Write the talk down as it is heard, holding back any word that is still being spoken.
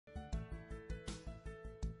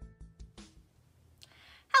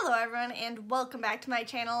Hello everyone and welcome back to my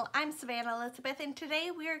channel. I'm Savannah Elizabeth and today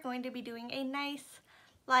we are going to be doing a nice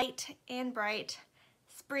light and bright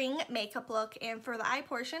spring makeup look, and for the eye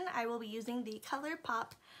portion I will be using the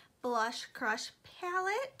ColourPop Blush Crush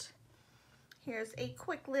palette. Here's a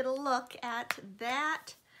quick little look at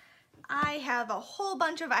that. I have a whole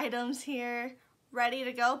bunch of items here ready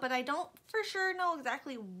to go, but I don't for sure know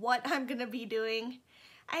exactly what I'm going to be doing.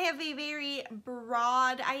 I have a very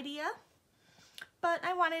broad idea, but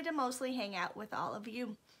I wanted to mostly hang out with all of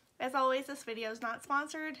you. As always, this video is not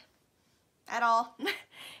sponsored at all.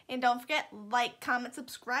 And don't forget, like, comment,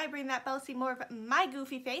 subscribe, ring that bell to see more of my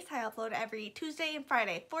goofy face. I upload every Tuesday and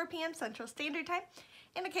Friday, 4 p.m. Central Standard Time.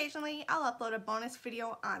 And occasionally, I'll upload a bonus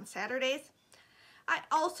video on Saturdays. I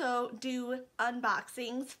also do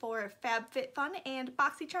unboxings for FabFitFun and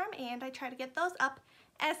BoxyCharm, and I try to get those up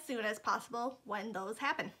as soon as possible when those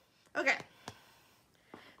happen. Okay,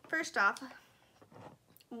 first off,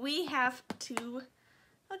 we have to,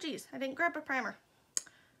 oh geez, I didn't grab a primer.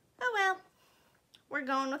 Oh well, we're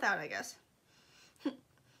going without, I guess.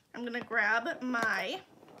 I'm gonna grab my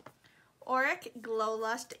Auric Glow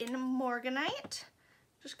Lust in Morganite.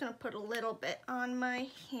 Just gonna put a little bit on my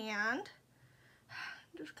hand.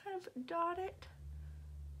 Just kind of dot it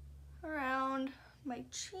around my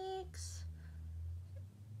cheeks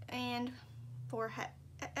and forehead,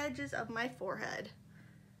 edges of my forehead.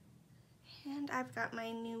 And I've got my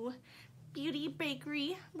new Beauty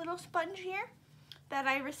Bakery little sponge here that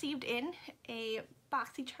I received in a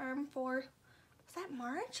BoxyCharm for, was that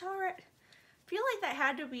March? Or I feel like that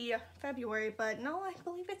had to be February, but no, I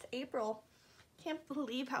believe it's April. Can't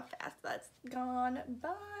believe how fast that's gone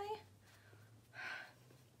by.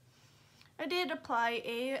 I did apply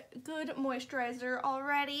a good moisturizer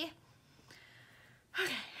already.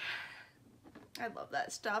 Okay. I love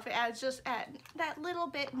that stuff. It adds just that little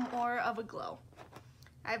bit more of a glow.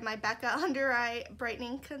 I have my Becca Under Eye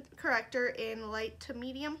Brightening Corrector in light to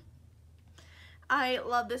medium. I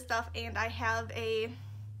love this stuff, and I have a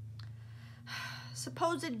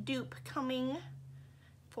supposed dupe coming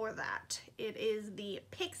for that. It is the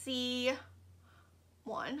Pixie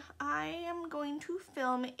one. I am going to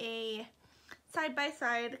film a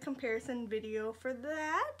side-by-side comparison video for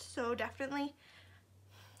that, so definitely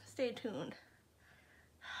stay tuned.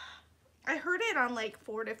 I heard it on like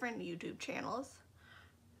 4 different YouTube channels,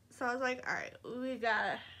 so I was like, all right, we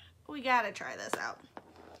gotta try this out.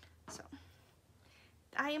 So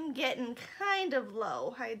I am getting kind of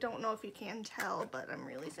low. I don't know if you can tell, but I'm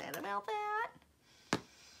really sad about that.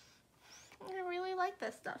 I really like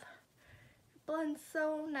this stuff. It blends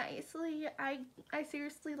so nicely. I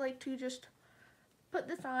seriously like to just put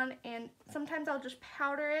this on, and sometimes I'll just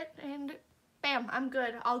powder it and bam, I'm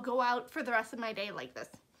good. I'll go out for the rest of my day like this.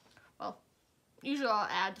 Well, usually I'll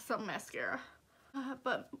add some mascara,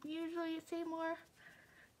 but usually it's a more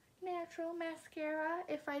natural mascara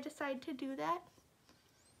if I decide to do that.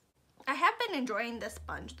 I have been enjoying this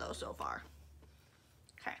sponge though so far.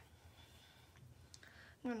 Okay,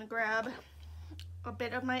 I'm gonna grab a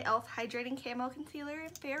bit of my E.L.F. Hydrating Camo Concealer in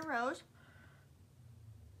Fair Rose.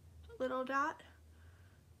 Little dot,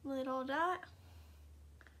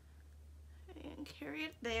 and carry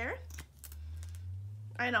it there.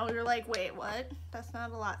 I know, you're like, wait, what? That's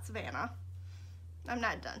not a lot, Savannah. I'm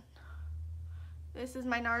not done. This is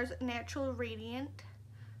my Nars Natural Radiant,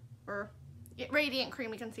 or Radiant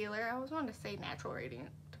Creamy Concealer. I always wanted to say Natural Radiant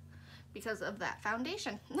because of that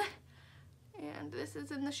foundation. And this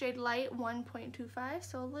is in the shade Light 1.25,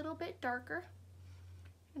 so a little bit darker.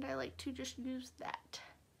 And I like to just use that.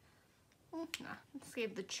 Let's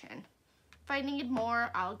save the chin. If I need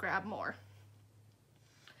more, I'll grab more.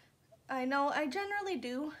 I know I generally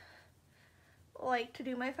do like to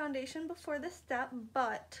do my foundation before this step,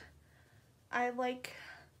 but I like,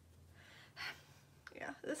 yeah,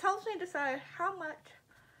 this helps me decide how much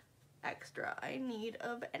extra I need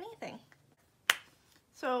of anything.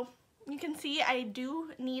 So you can see I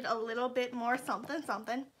do need a little bit more something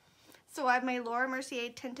something. So I have my Laura Mercier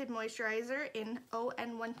Tinted Moisturizer in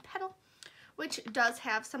ON1 Petal, which does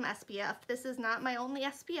have some SPF. This is not my only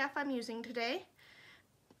SPF I'm using today.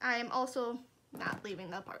 I'm also not leaving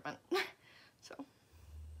the apartment. So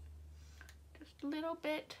just a little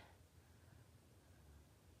bit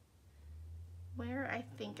where I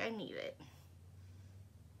think I need it,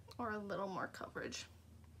 or a little more coverage.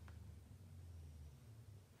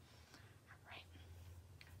 Alright.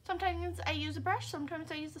 Sometimes I use a brush,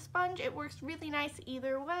 sometimes I use a sponge. It works really nice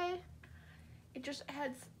either way. It just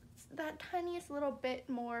adds that tiniest little bit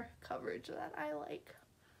more coverage that I like.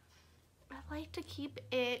 I like to keep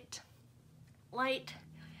it light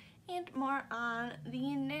and more on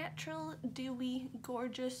the natural, dewy,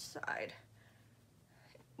 gorgeous side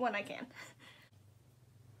when I can.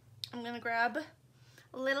 I'm gonna grab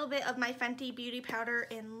a little bit of my Fenty Beauty Powder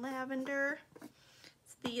in Lavender.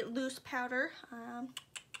 It's the loose powder.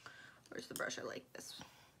 Where's the brush? I like this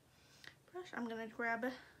brush. I'm gonna grab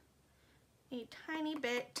a tiny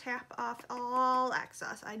bit, tap off all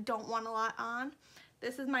excess. I don't want a lot on.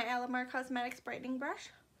 This is my Alamar Cosmetics brightening brush.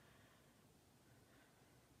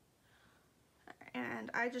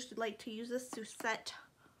 And I just like to use this to set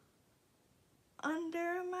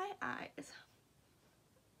under my eyes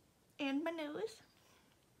and my nose.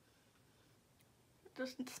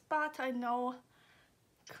 Just spots I know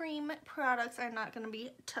cream products I'm not going to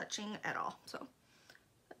be touching at all. So,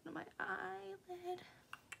 under my eyelid.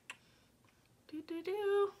 A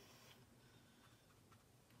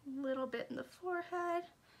little bit in the forehead.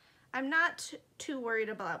 I'm not too worried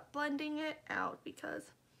about blending it out because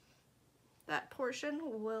that portion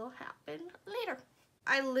will happen later.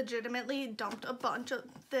 I legitimately dumped a bunch of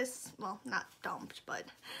this, well, not dumped, but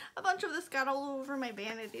a bunch of this got all over my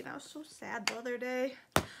vanity, and I was so sad the other day.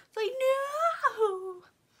 It's like, no!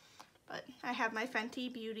 But I have my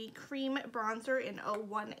Fenty Beauty Cream Bronzer in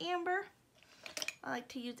 01 Amber. I like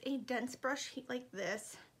to use a dense brush like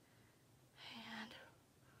this and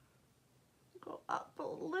go up a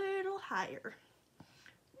little higher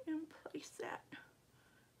and place that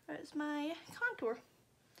as my contour.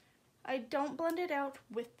 I don't blend it out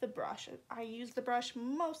with the brush. I use the brush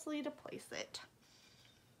mostly to place it.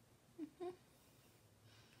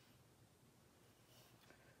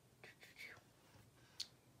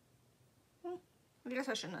 I guess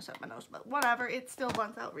I shouldn't have set my nose, but whatever. It still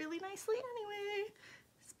blends out really nicely anyway,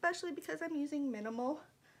 especially because I'm using minimal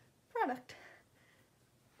product.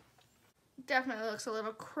 Definitely looks a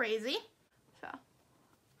little crazy. So,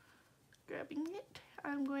 grabbing it,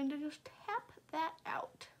 I'm going to just tap that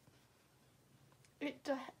out. It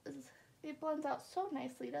does. It blends out so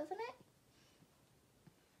nicely, doesn't it?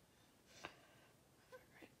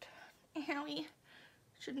 Alright. And we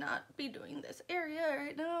should not be doing this area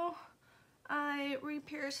right now. I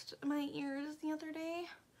re-pierced my ears the other day.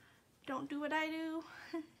 Don't do what I do.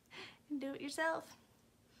 Do it yourself.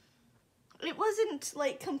 It wasn't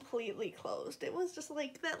like completely closed. It was just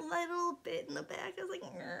like that little bit in the back. I was like, come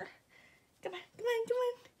on, come on, come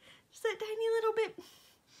on. Just that tiny little bit.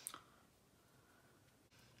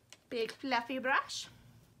 Big fluffy brush.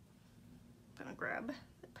 I'm gonna grab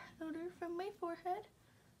the powder from my forehead.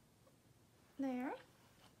 There.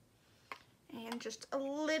 And just a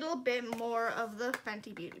little bit more of the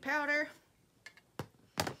Fenty Beauty powder.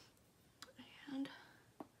 And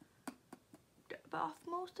dab off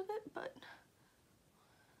most of it, but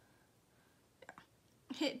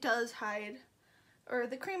yeah. It does hide, or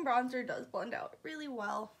the cream bronzer does blend out really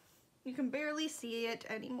well. You can barely see it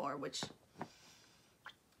anymore, which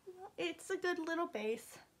it's a good little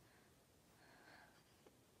base.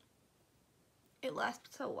 It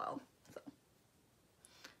lasts so well.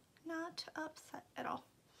 Not upset at all.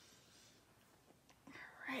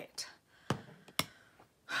 Alright.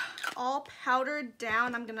 All powdered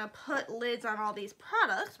down. I'm gonna put lids on all these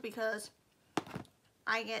products because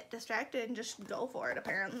I get distracted and just go for it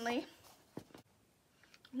apparently.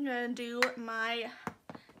 I'm gonna do my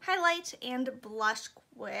highlight and blush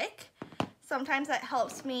quick. Sometimes that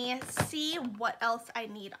helps me see what else I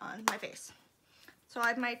need on my face. So I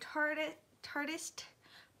have my Tarteist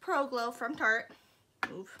Pro Glow from Tarte.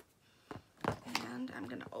 Move. And I'm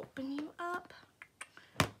gonna open you up,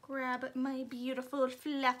 grab my beautiful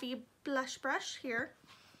fluffy blush brush here.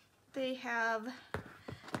 They have,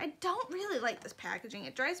 I don't really like this packaging.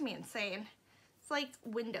 It drives me insane. It's like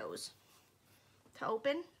windows to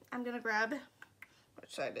open. I'm gonna grab,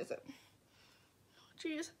 which side is it?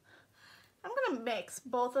 Jeez. I'm gonna mix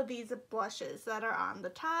both of these blushes that are on the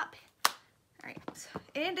top. All right,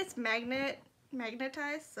 and it's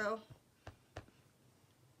magnetized, so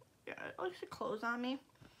yeah, it likes to close on me.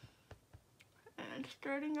 And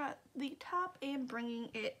starting at the top and bringing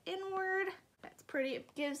it inward. That's pretty.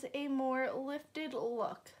 It gives a more lifted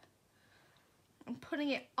look. I'm putting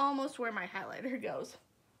it almost where my highlighter goes.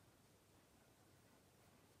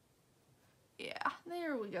 Yeah,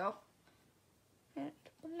 there we go. And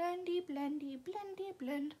blendy, blendy, blendy,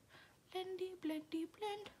 blend. Blendy, blendy,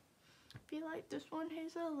 blend. I feel like this one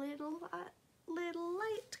has a little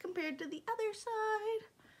light compared to the other side.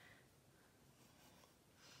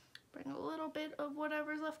 Bring a little bit of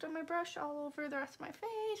whatever's left on my brush all over the rest of my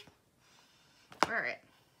face. Alright.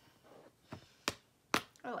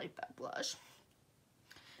 I like that blush.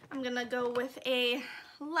 I'm gonna go with a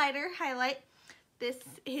lighter highlight. This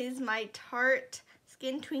is my Tarte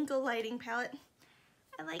Skin Twinkle Lighting Palette.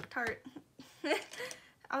 I like Tarte.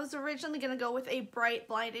 I was originally going to go with a bright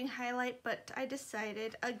blinding highlight, but I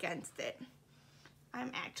decided against it.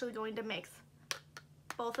 I'm actually going to mix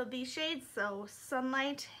both of these shades, so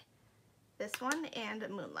Sunlight, this one, and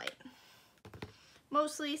Moonlight.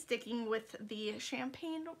 Mostly sticking with the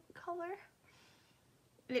champagne color.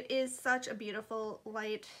 It is such a beautiful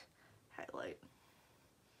light highlight.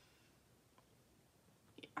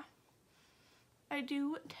 Yeah. I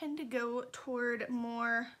do tend to go toward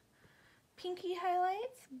more pinky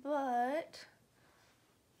highlights, but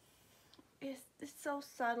it's so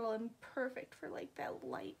subtle and perfect for like that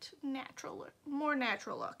light, natural look, more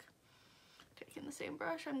natural look. Taking the same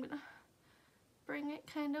brush, I'm gonna bring it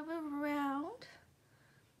kind of around.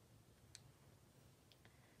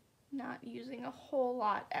 Not using a whole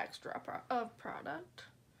lot extra of product.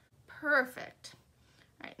 Perfect.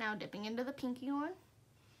 All right, now dipping into the pinky one,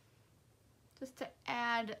 just to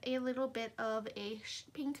add a little bit of a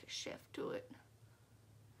pink shift to it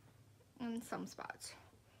in some spots.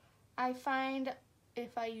 I find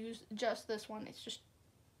if I use just this one, it's just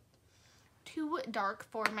too dark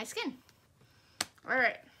for my skin. All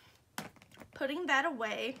right, putting that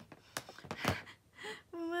away.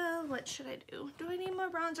 Well, what should I do? Do I need more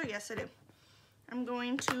bronzer? Yes, I do. I'm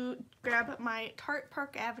going to grab my Tarte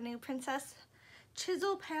Park Avenue Princess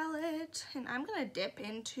Chisel palette, and I'm gonna dip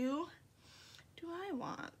into, I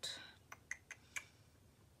want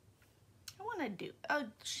to do a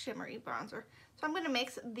shimmery bronzer. So I'm gonna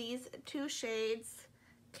mix these two shades,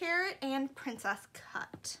 Carrot and Princess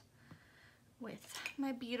Cut, with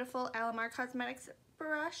my beautiful Alamar Cosmetics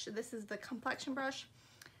brush. This is the complexion brush.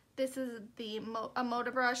 This is the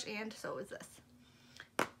Moda brush, and so is this.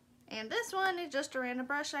 And this one is just a random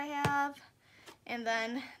brush I have. And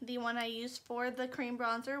then the one I used for the cream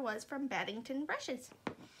bronzer was from Baddington Brushes.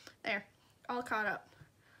 There, all caught up.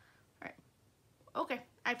 All right. Okay,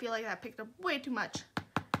 I feel like that picked up way too much.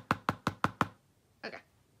 Okay,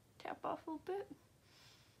 tap off a little bit.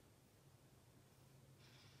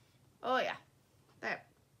 Oh yeah, that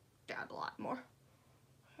got a lot more.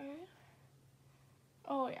 Okay.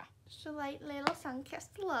 Oh yeah, just a light little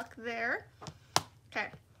sun-kissed look there. Okay,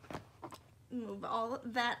 move all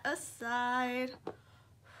that aside.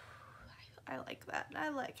 I like that. I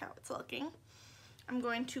like how it's looking. I'm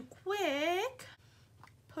going to quick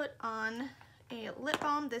put on a lip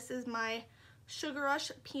balm. This is my Sugar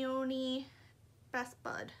Rush Peony Best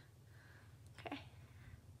Bud. Okay.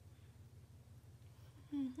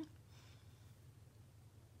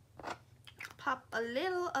 Pop a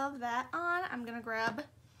little of that on. I'm gonna grab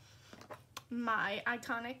my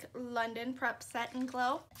iconic London Prep Set and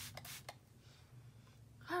Glow.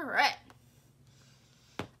 All right.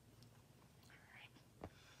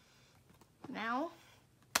 Now,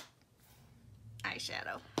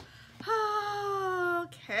 eyeshadow.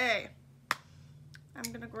 Okay.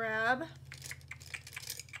 I'm gonna grab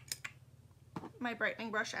my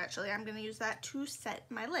brightening brush. Actually, I'm gonna use that to set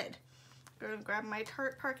my lid. I'm gonna grab my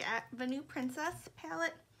Tarte Park Avenue Princess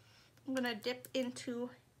palette. I'm gonna dip into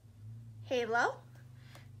Halo,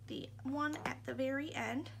 the one at the very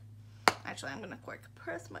end. Actually, I'm gonna quick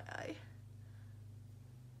press my eye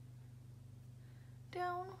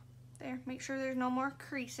down there. Make sure there's no more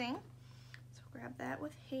creasing. So grab that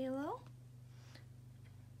with Halo.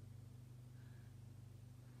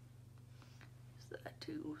 Use that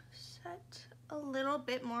to set a little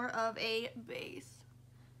bit more of a base.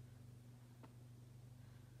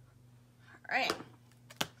 Alright,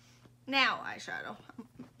 now eyeshadow.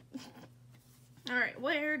 Alright,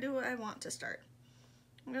 where do I want to start?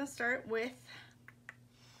 I'm going to start with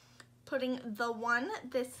putting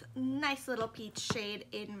this nice little peach shade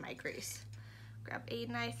in my crease. Grab a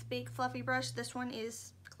nice big fluffy brush. This one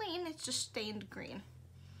is clean, it's just stained green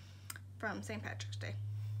from St. Patrick's Day.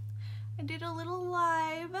 I did a little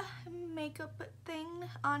live makeup thing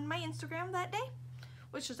on my Instagram that day,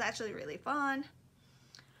 which was actually really fun.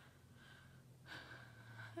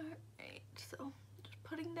 Alright, so just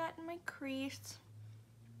putting that in my crease,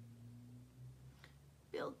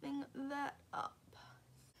 building that up.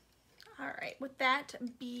 Alright, with that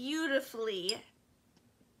beautifully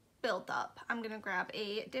built up, I'm gonna grab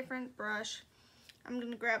a different brush. I'm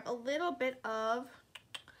gonna grab a little bit of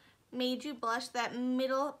Made You Blush, that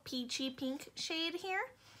middle peachy pink shade here.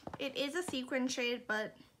 It is a sequin shade,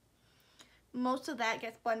 but most of that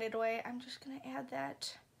gets blended away. I'm just gonna add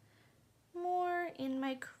that more in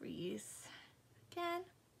my crease. Again,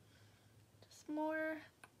 just more,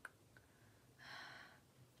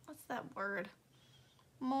 what's that word?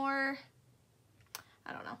 More,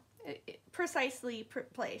 I don't know, precisely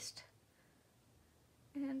placed.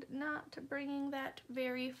 and not bringing that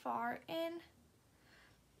very far in.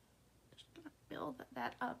 Just gonna build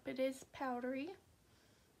that up. It is powdery,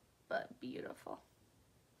 but beautiful.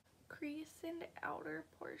 Crease in the outer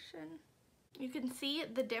portion. You can see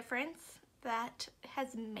the difference that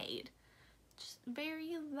has made. Just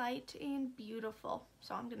very light and beautiful.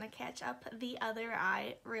 So I'm gonna catch up the other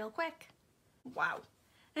eye real quick. Wow.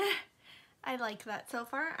 I like that so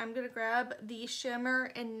far. I'm gonna grab the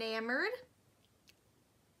Shimmer Enamored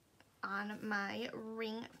on my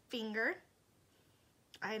ring finger.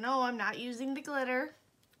 I know I'm not using the glitter.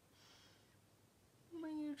 My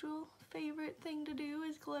usual favorite thing to do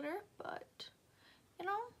is glitter, but you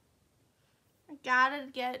know, I gotta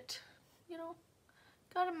get, you know,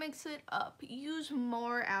 gotta mix it up. Use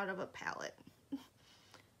more out of a palette.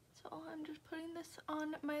 So I'm just putting this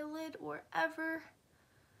on my lid wherever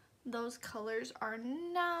those colors are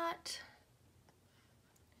not.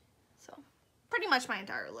 So pretty much my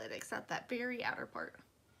entire lid except that very outer part.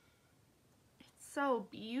 It's so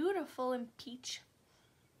beautiful and peach.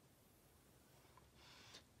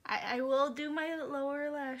 I will do my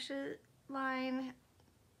lower lashes line,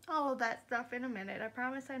 all of that stuff in a minute. I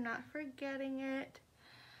promise I'm not forgetting it.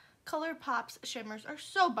 ColourPop's shimmers are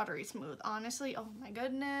so buttery smooth, honestly. Oh my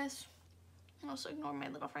goodness. Also ignore my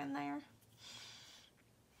little friend there.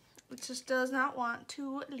 It just does not want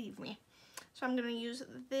to leave me. So I'm going to use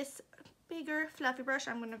this bigger fluffy brush.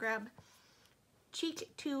 I'm going to grab Cheek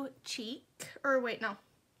to Cheek. Or wait, no.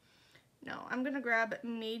 No, I'm going to grab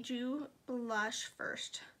Made You Blush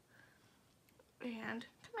first. And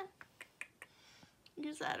come on.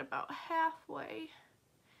 Use that about halfway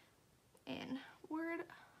inward.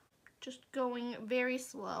 Just going very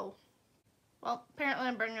slow. Well, apparently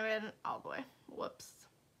I'm bringing it in all the way. Whoops.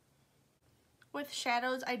 With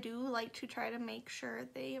shadows, I do like to try to make sure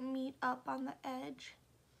they meet up on the edge.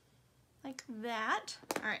 Like that.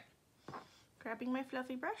 Alright. Grabbing my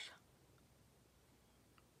fluffy brush.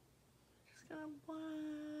 Just gonna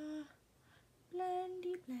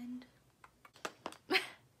blendy blend.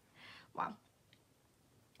 Wow.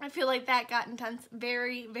 I feel like that got intense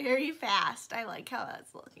very, very fast. I like how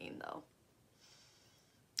that's looking though.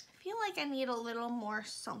 I feel like I need a little more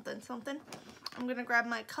something. I'm gonna grab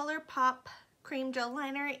my ColourPop cream gel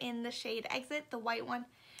liner in the shade Exit, the white one.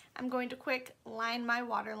 I'm going to quick line my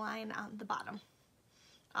waterline on the bottom,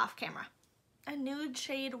 off camera. A nude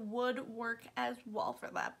shade would work as well for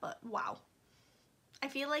that, but wow. I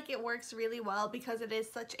feel like it works really well because it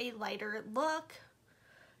is such a lighter look.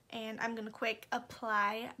 And I'm gonna quick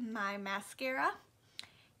apply my mascara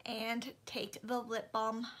and take the lip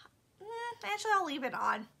balm. Actually, I'll leave it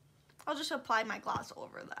on. I'll just apply my gloss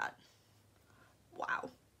over that. Wow.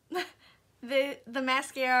 The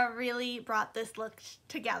mascara really brought this look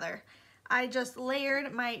together. I just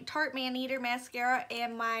layered my Tarte Maneater mascara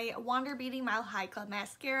and my Wander Beauty Mile High Club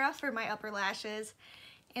mascara for my upper lashes.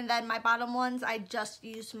 And then my bottom ones, I just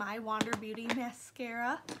used my Wander Beauty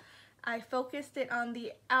mascara. I focused it on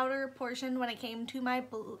the outer portion when it came to my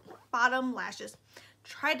bottom lashes.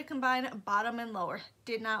 Tried to combine bottom and lower.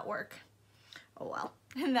 Did not work. Oh well.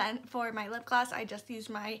 And then for my lip gloss, I just used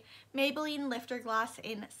my Maybelline Lifter Gloss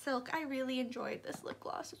in Silk. I really enjoyed this lip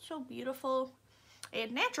gloss. It's so beautiful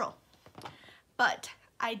and natural. But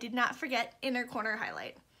I did not forget inner corner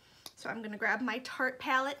highlight. So I'm going to grab my Tarte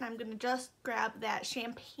palette and I'm going to just grab that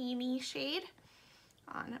champagne-y shade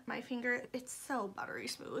on my finger. It's so buttery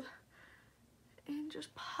smooth. And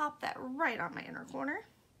just pop that right on my inner corner.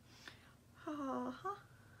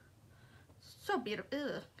 So beautiful.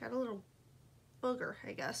 Ugh, got a little booger,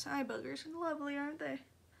 I guess. Eye boogers are lovely, aren't they?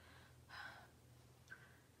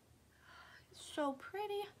 So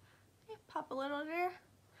pretty. Pop a little there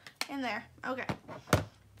and there. Okay.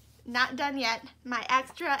 Not done yet. My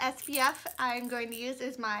extra SPF I'm going to use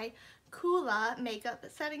is my Coola makeup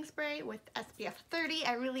setting spray with SPF 30.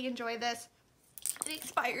 I really enjoy this. It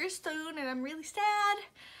expires soon and I'm really sad.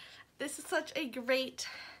 This is such a great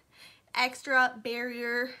extra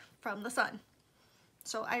barrier from the sun.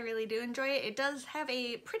 So I really do enjoy it. It does have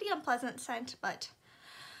a pretty unpleasant scent, but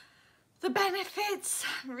the benefits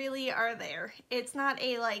really are there. It's not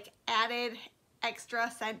a like added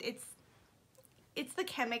extra scent. It's the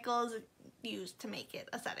chemicals used to make it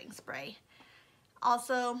a setting spray.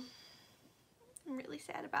 Also, I'm really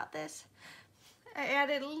sad about this. I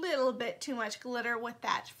added a little bit too much glitter with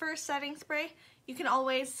that first setting spray. You can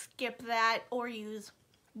always skip that or use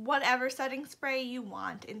whatever setting spray you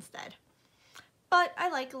want instead. But I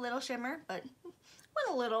like a little shimmer, but went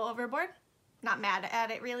a little overboard. Not mad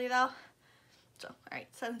at it really though. So, alright,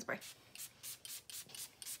 setting spray.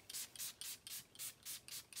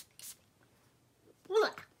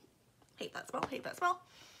 Hate that smell, hate that smell.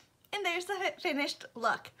 And there's the finished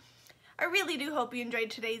look. I really do hope you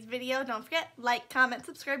enjoyed today's video. Don't forget, like, comment,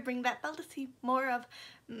 subscribe, ring that bell to see more of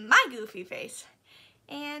my goofy face.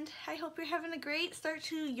 And I hope you're having a great start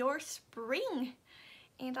to your spring.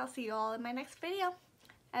 And I'll see you all in my next video.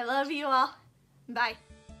 I love you all. Bye.